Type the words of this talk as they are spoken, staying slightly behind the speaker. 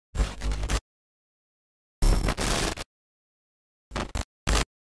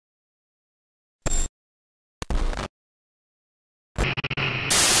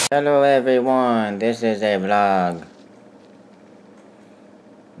Hello everyone, this is a vlog.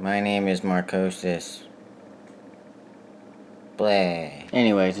 My name is Markosis. Blah.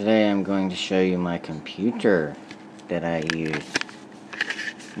 Anyway, today I'm going to show you my computer that I use.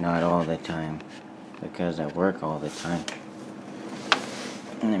 Not all the time, because I work all the time.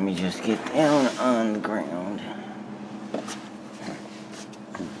 Let me just get down on the ground.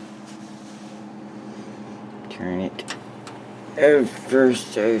 Turn it over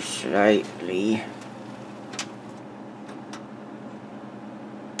so slightly.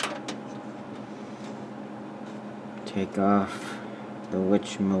 Take off the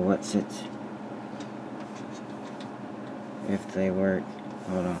what's-it, if they work.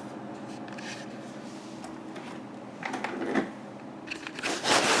 Hold on.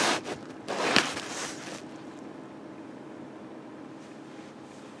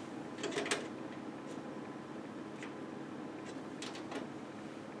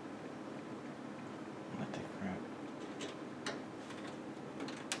 What the crap?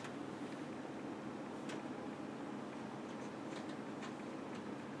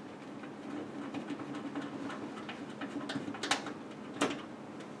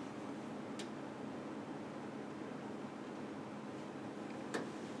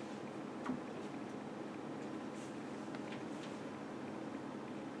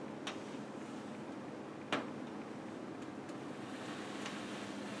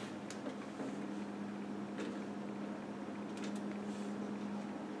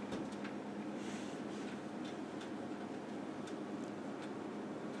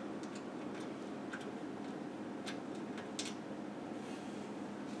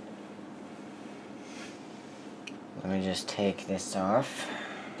 Let me just take this off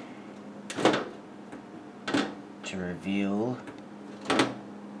to reveal the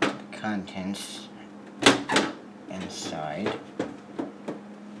contents inside.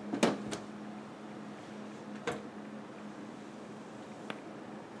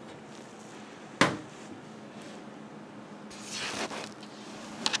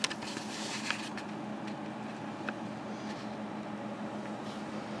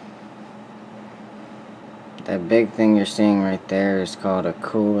 That big thing you're seeing right there is called a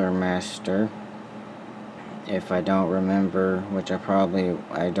Cooler Master. If I don't remember, which I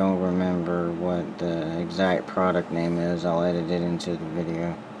don't remember what the exact product name is, I'll edit it into the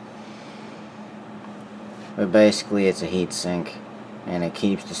video. But basically it's a heat sink, and it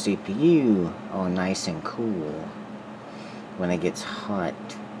keeps the CPU all nice and cool when it gets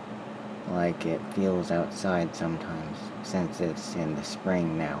hot, like it feels outside sometimes, since it's in the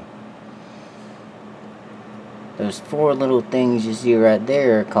spring now. Those four little things you see right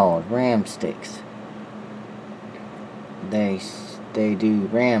there are called RAM sticks. They do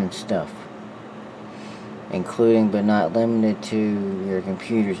RAM stuff, including but not limited to your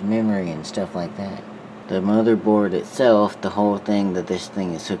computer's memory and stuff like that. The motherboard itself, the whole thing that this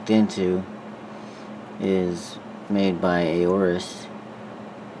thing is hooked into, is made by Aorus.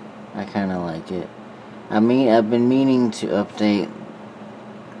 I kinda like it. I've been meaning to update,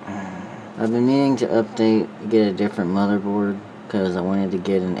 get a different motherboard, because I wanted to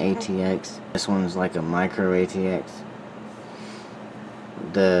get an ATX. This one's like a micro ATX.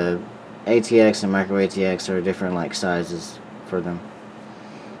 The ATX and micro ATX are different like sizes for them.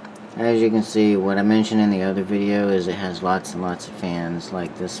 As you can see, what I mentioned in the other video is it has lots and lots of fans,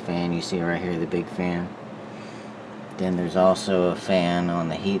 like this fan you see right here, the big fan. Then there's also a fan on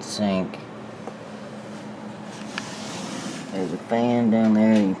the heatsink. There's a fan down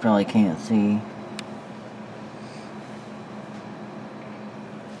there that you probably can't see.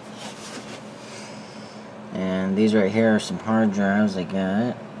 And these right here are some hard drives I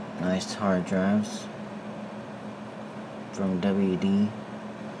got. Nice hard drives from WD.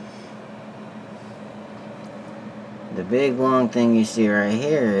 The big long thing you see right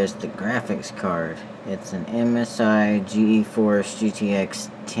here is the graphics card. It's an MSI GeForce GTX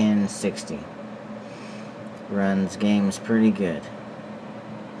 1060. Runs games pretty good.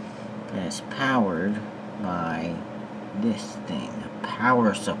 And it's powered by this thing, a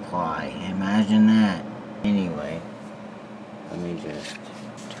power supply. Imagine that. Anyway, let me just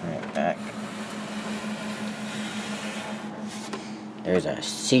turn it back. There's a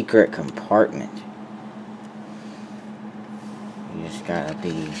secret compartment. You just gotta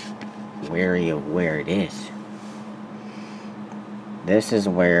be wary of where it is. This is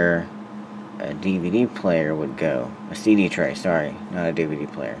where a DVD player would go. A CD tray, sorry, not a DVD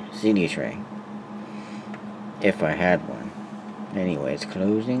player. CD tray. If I had one. Anyways,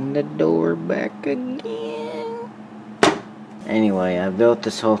 closing the door back again. Anyway, I built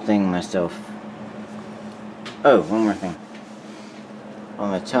this whole thing myself. Oh, one more thing.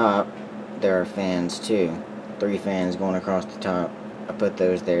 on the top there are fans too. 3 fans going across the top. I put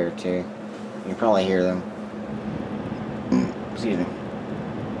those there too. You can probably hear them. Excuse me.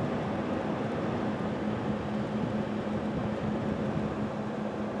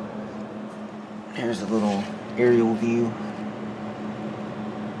 Here's a little aerial view.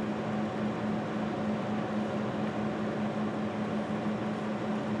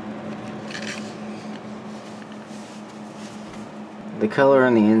 The color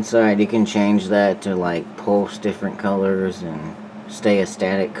on the inside, you can change that to like pulse different colors and stay a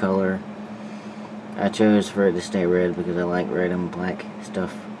static color. I chose for it to stay red because I like red and black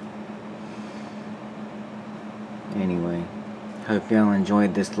stuff. Anyway, hope y'all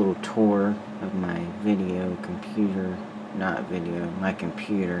enjoyed this little tour of my my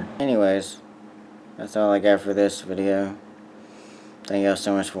computer. Anyways, that's all I got for this video. Thank y'all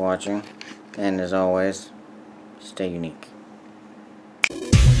so much for watching, and as always, stay unique.